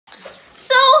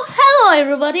Hello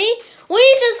everybody!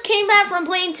 We just came back from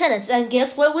playing tennis and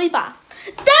guess what we bought?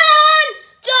 Done!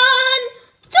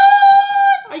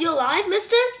 Are you alive,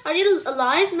 mister? Are you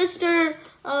alive, Mr.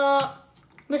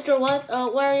 Mr. What?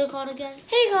 What are you called again?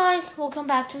 Hey guys, welcome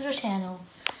back to the channel.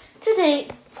 Today,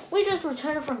 we just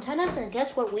returned from tennis and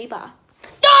guess what we bought?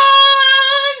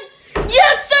 Done!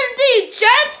 Yes indeed,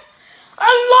 gents!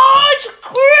 A large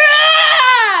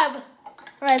crab!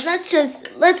 Alright,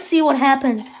 let's see what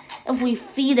happens if we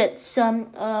feed it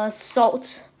some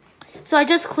salt. So I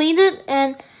just cleaned it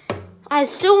and I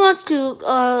still want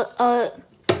to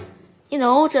you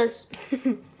know, just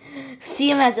see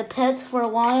him as a pet for a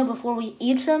while before we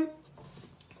eat him.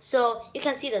 So you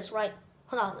can see this, right?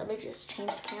 Hold on, let me just change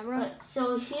the camera. Right,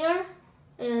 so here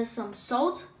is some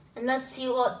salt, and let's see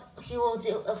what he will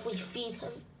do if we feed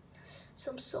him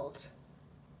some salt.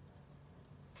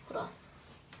 Hold on.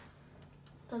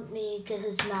 Let me get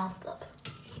his mouth up.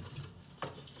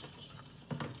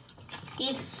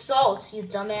 Eat salt, you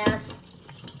dumbass.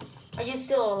 Are you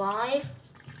still alive?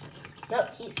 Nope,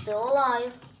 he's still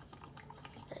alive.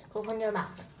 Okay, open your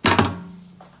mouth.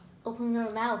 Open your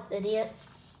mouth, idiot.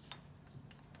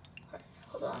 Alright,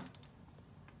 hold on.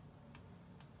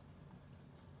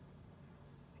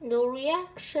 No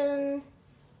reaction.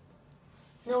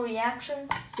 No reaction?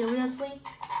 Seriously?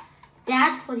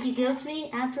 That's what he gives me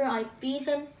after I feed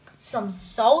him some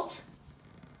salt?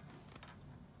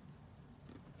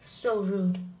 So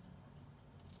rude.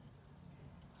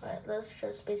 Alright, let's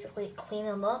just basically clean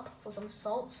him up with some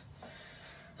salt.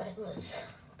 Alright, let's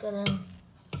get him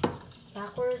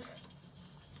backwards.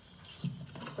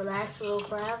 Relax, little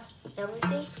crab.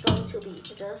 Everything's going to be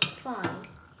just fine.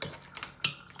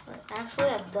 Alright, actually,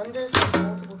 I've done this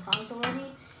multiple times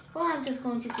already, but I'm just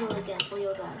going to do it again for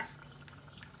you guys.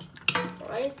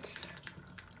 Alright,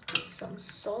 some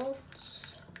salt.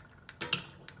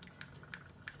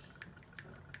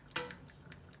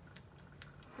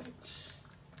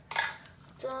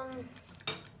 Done.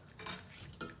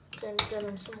 Then get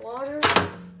in some water.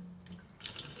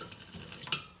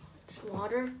 Some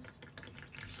water.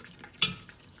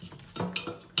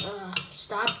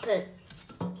 Stop it.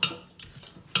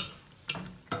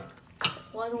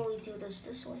 Why don't we do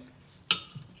this way?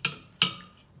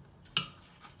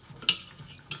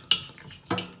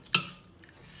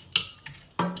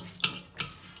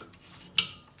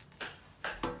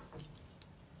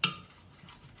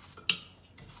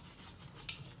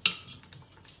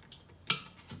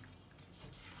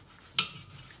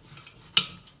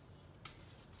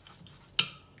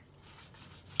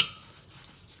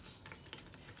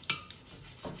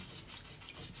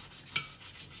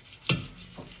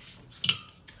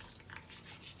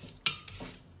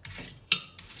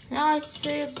 Now I'd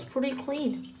say it's pretty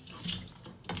clean.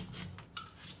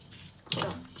 Hold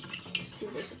on. Let's do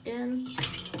this again.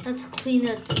 Let's clean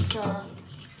it,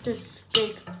 this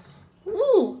big.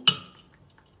 Ooh!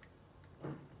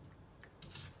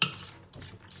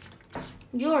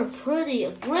 You're pretty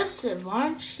aggressive,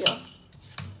 aren't you?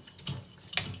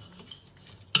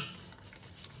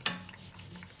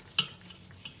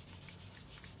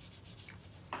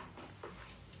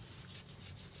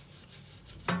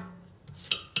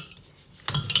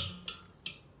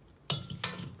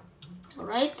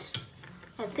 Alright,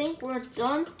 I think we're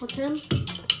done with him,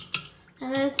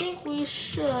 and I think we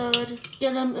should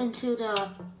get him into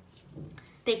the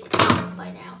big pot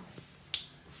by now.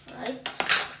 Alright,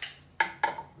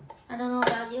 I don't know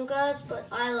about you guys, but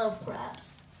I love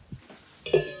crabs.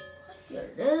 Here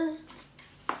it is.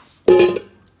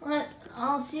 Alright,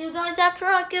 I'll see you guys after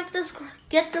I get this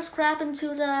crab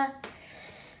into the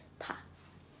pot.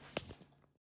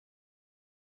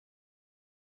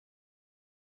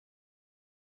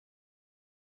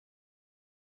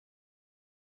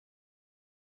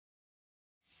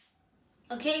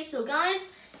 Okay, so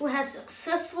guys, we have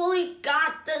successfully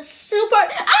got the super.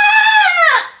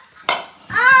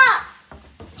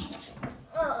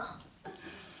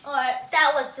 Alright,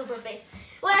 that was super fake.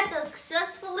 We have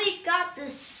successfully got the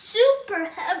super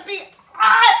heavy.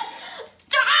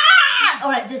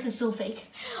 Alright, this is so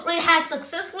fake. We had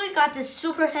successfully got the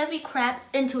super heavy crab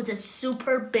into the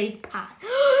super big pot.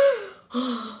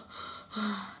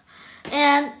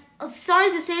 And sorry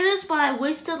to say this, but I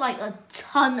wasted like a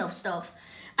ton of stuff.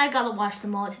 I gotta wash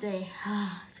them all today.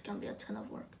 It's gonna be a ton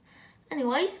of work.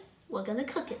 Anyways, we're gonna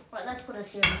cook it. Right, let's put it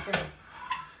here instead.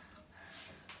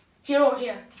 Here or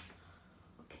here?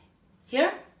 Okay.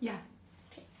 Here? Yeah.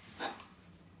 Okay.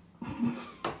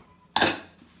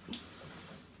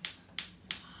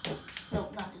 No,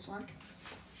 not this one.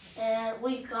 And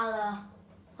we gotta.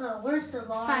 Where's the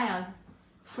large? Fire.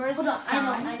 First, hold on.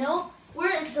 I know.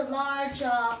 Where is the large?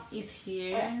 It's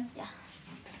here. Yeah.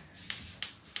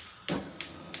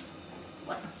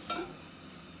 What?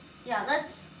 Yeah.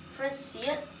 Let's first see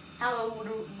it. How it would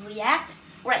react.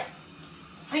 Right.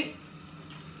 Hey.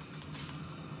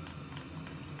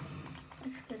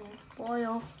 It's gonna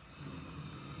boil.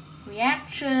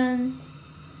 Reaction.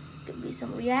 Could be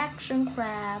some reaction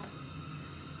crab.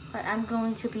 But I'm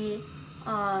going to be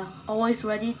always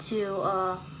ready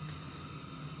to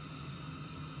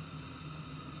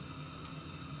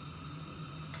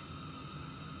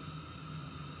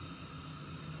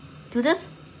do this.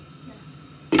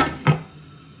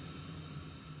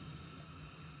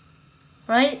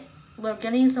 Right? We're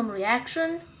getting some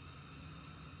reaction.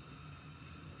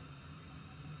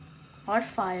 Large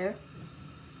fire.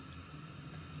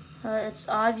 It's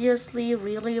obviously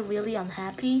really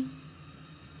unhappy.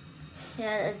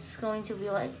 Yeah, it's going to be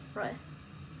like, right.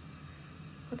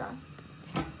 Hold on.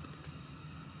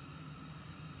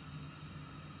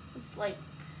 It's like,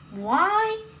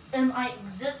 why am I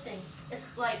existing? It's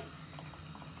like,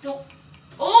 don't.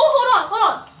 Oh,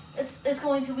 hold on. It's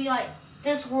going to be like,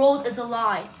 this world is a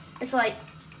lie. It's like,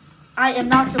 I am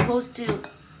not supposed to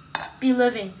be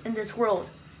living in this world.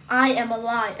 I am a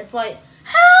lie. It's like,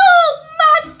 help,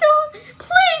 master!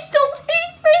 Please don't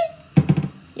hate me!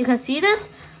 You can see this?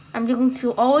 I'm going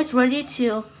to always ready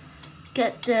to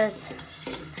get this.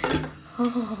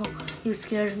 Oh, you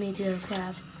scared me, dear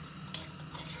crab.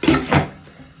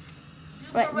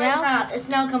 Right now, it's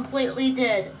now completely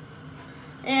dead.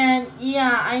 And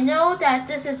yeah, I know that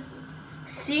this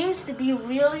seems to be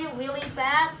really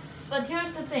bad, but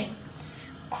here's the thing.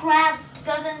 Crabs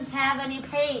doesn't have any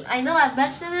pain. I know I've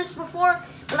mentioned this before,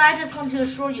 but I just want to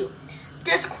assure you,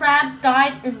 this crab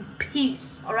died in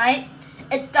peace, alright?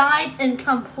 It died in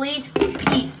complete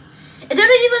peace. It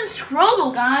didn't even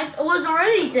struggle, guys. It was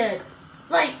already dead.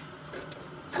 Like,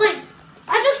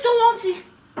 I just don't want to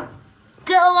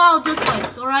get a lot of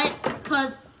dislikes, alright?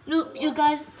 Because, you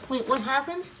guys, wait, what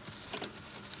happened?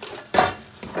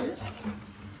 What's this?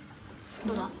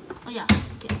 Hold on. Oh, yeah,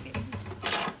 okay.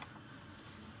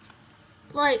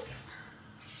 Like,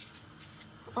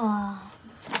 wow.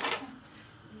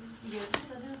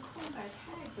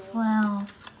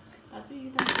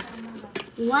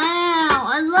 Wow,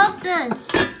 I love this.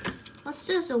 That's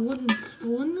just a wooden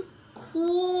spoon.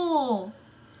 Cool.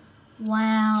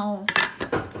 Wow.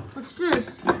 What's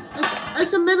this?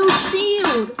 It's a metal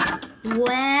shield.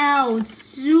 Wow,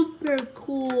 super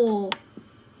cool.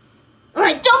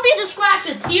 Alright, don't be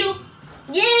distracted, you.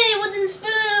 Yay, wooden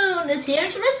spoon! It's here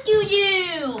to rescue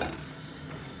you!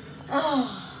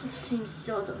 Oh, it seems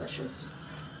so delicious.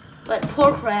 But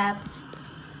poor crab.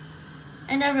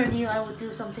 I never knew I would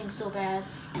do something so bad.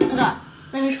 Hold on,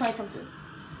 let me try something.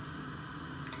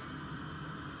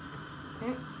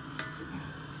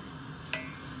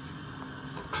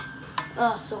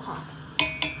 Oh, so hot.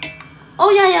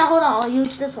 Oh yeah, hold on, I'll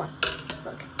use this one.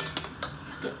 Look.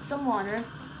 Get some water,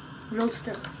 roast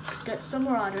it. Get some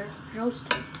water,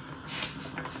 roast him.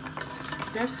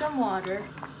 Get some water,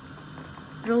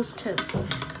 roast him.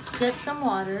 Get some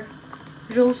water,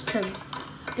 roast him.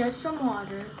 Get some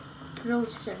water,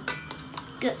 roast him.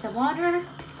 Get some water,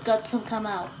 got some come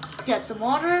out. Get some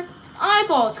water,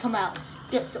 eyeballs come out.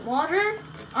 Get some water,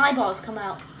 eyeballs come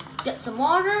out. Get some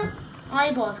water,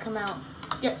 eyeballs come out.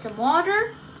 Get some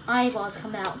water, eyeballs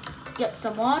come out. Get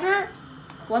some water,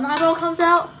 one eyeball comes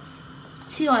out,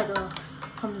 two eyeballs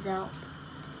comes out.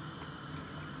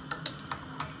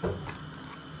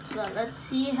 But let's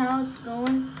see how it's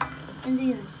going in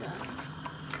the inside.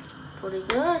 Pretty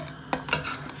good.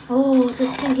 Oh,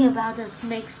 just thinking about this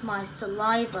makes my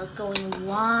saliva going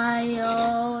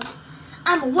wild.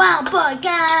 I'm a wild boy,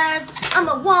 guys. I'm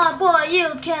a wild boy.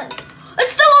 You can't.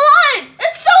 It's still alive.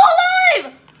 It's still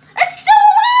alive. It's still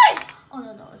alive. Oh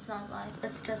no, it's not alive.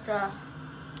 It's just a.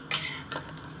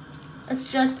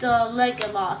 It's just a leg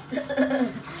it lost.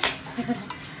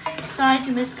 Sorry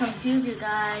to misconfuse you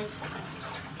guys.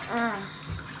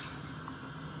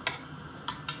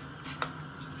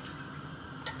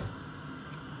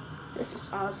 This is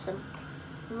awesome.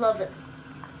 Love it.